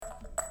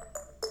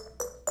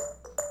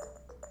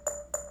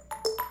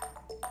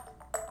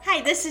Hi,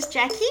 this is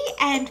Jackie,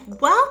 and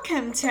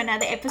welcome to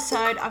another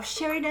episode of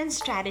Sheridan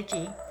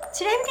Strategy.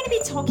 Today we're going to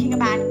be talking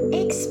about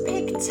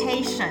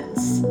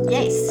expectations.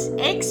 Yes,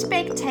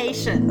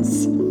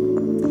 expectations.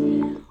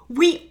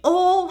 We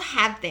all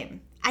have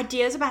them.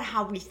 Ideas about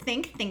how we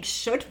think things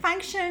should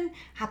function,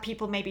 how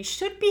people maybe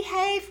should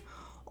behave,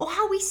 or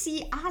how we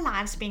see our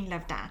lives being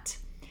lived out.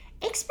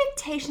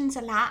 Expectations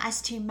allow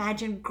us to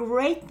imagine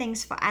great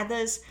things for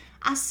others,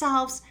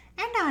 ourselves,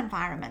 and our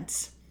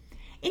environments.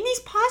 In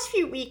these past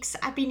few weeks,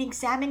 I've been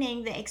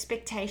examining the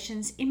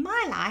expectations in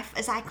my life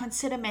as I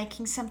consider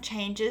making some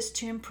changes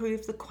to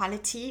improve the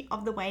quality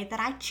of the way that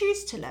I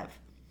choose to live.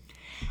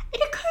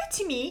 It occurred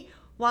to me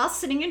while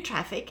sitting in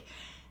traffic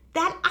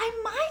that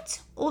I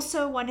might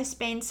also want to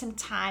spend some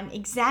time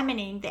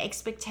examining the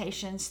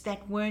expectations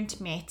that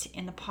weren't met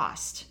in the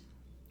past,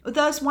 or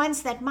those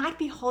ones that might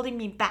be holding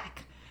me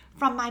back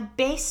from my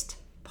best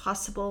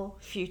possible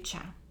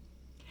future.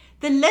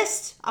 The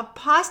list of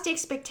past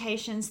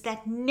expectations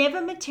that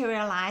never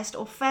materialized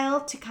or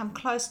failed to come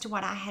close to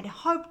what I had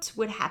hoped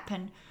would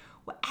happen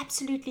were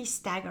absolutely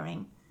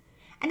staggering.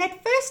 And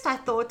at first I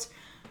thought,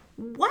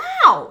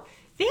 wow,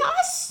 there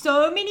are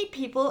so many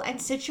people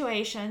and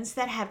situations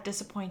that have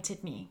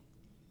disappointed me.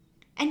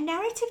 And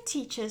narrative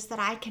teaches that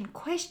I can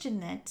question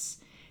this,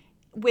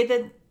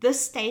 whether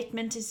this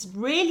statement is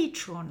really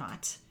true or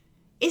not.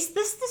 Is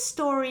this the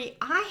story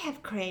I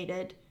have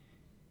created,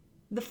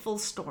 the full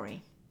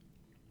story?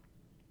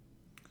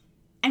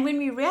 And when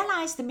we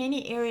realize the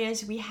many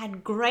areas we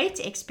had great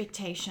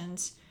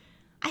expectations,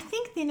 I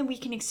think then we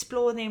can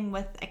explore them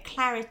with a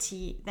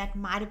clarity that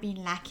might have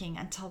been lacking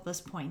until this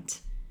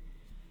point.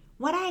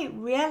 What I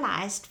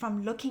realized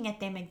from looking at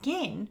them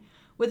again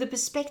with the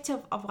perspective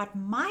of what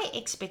my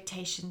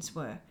expectations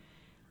were,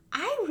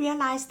 I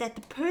realized that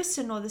the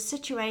person or the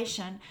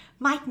situation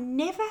might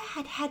never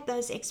had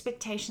those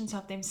expectations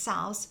of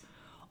themselves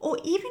or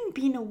even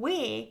been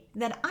aware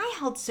that I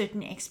held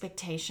certain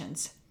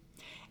expectations.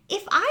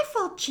 If I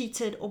felt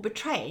cheated or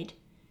betrayed,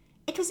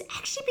 it was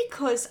actually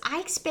because I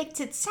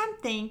expected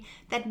something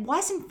that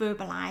wasn't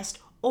verbalized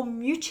or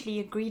mutually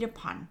agreed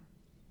upon.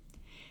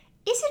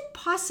 Is it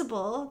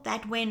possible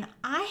that when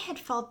I had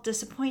felt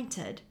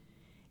disappointed,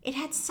 it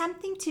had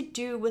something to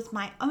do with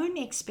my own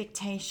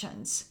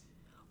expectations,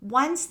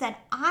 ones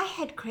that I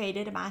had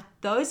created about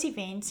those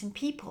events and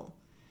people,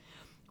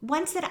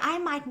 ones that I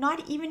might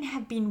not even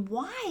have been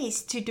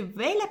wise to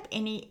develop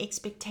any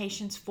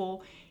expectations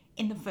for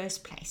in the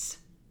first place?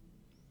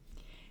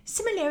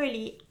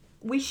 Similarly,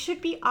 we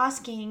should be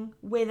asking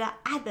whether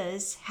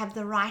others have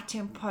the right to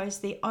impose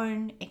their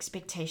own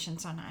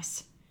expectations on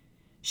us.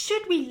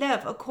 Should we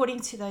live according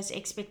to those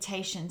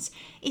expectations,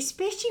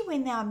 especially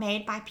when they are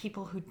made by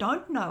people who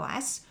don't know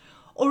us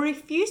or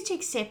refuse to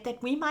accept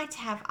that we might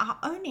have our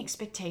own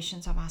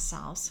expectations of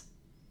ourselves?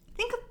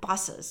 Think of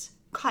bosses,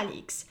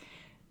 colleagues,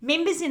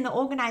 members in the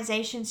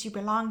organizations you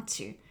belong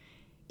to,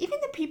 even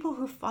the people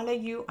who follow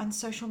you on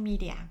social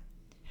media.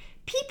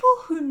 People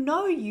who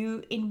know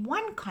you in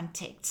one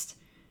context,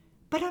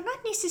 but are not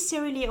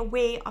necessarily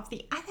aware of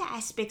the other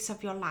aspects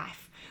of your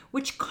life,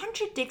 which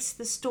contradicts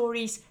the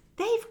stories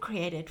they've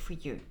created for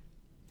you.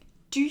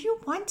 Do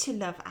you want to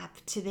live up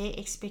to their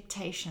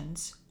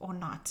expectations or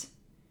not?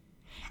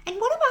 And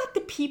what about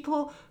the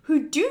people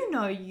who do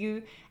know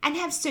you and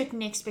have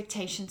certain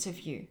expectations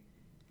of you?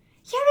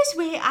 Here is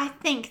where I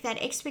think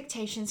that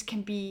expectations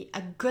can be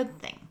a good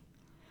thing.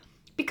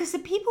 Because the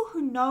people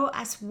who know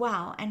us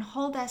well and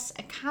hold us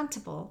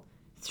accountable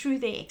through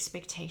their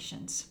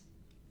expectations.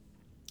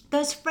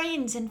 Those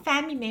friends and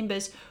family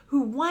members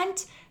who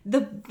want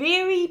the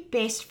very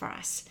best for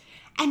us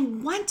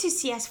and want to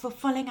see us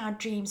fulfilling our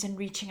dreams and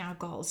reaching our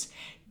goals.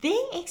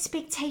 Their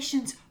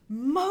expectations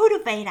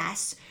motivate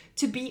us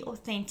to be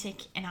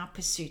authentic in our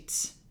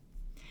pursuits.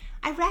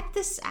 I wrap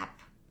this up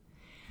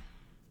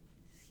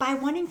by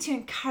wanting to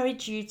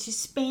encourage you to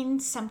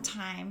spend some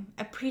time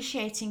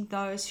appreciating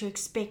those who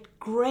expect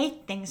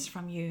great things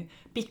from you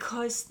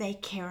because they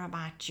care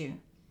about you.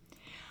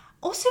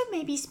 Also,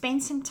 maybe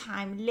spend some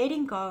time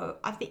letting go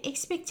of the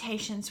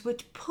expectations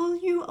which pull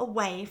you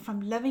away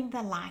from living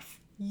the life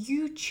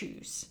you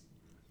choose.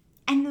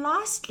 And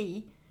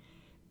lastly,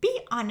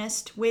 be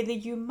honest whether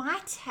you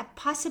might have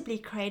possibly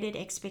created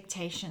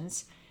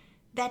expectations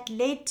that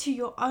led to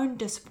your own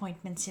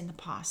disappointments in the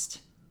past.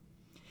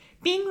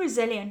 Being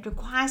resilient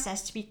requires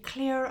us to be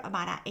clear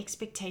about our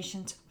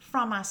expectations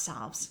from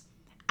ourselves,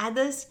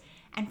 others,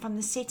 and from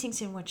the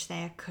settings in which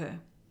they occur.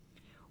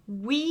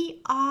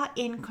 We are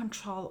in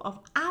control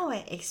of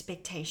our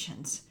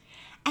expectations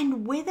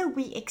and whether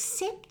we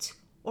accept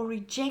or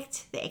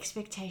reject the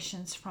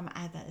expectations from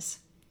others.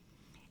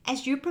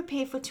 As you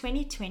prepare for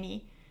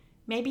 2020,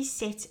 maybe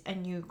set a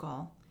new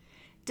goal.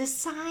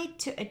 Decide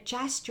to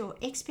adjust your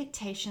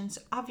expectations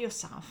of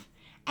yourself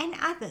and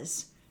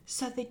others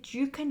so that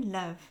you can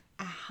live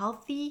a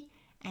healthy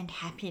and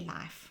happy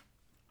life.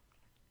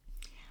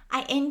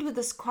 I end with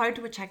this quote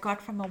which I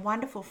got from a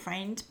wonderful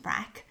friend,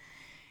 Brack,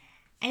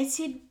 and it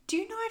said,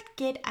 "Do not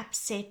get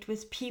upset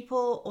with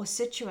people or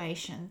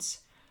situations,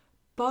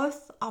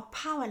 both are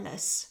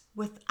powerless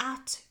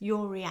without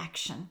your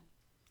reaction.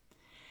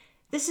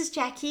 This is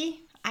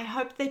Jackie. I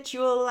hope that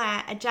you'll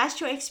adjust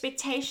your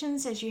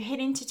expectations as you head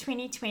into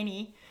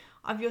 2020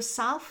 of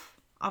yourself,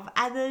 of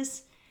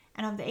others,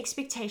 and of the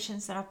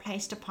expectations that are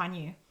placed upon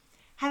you.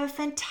 Have a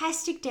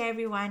fantastic day,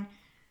 everyone.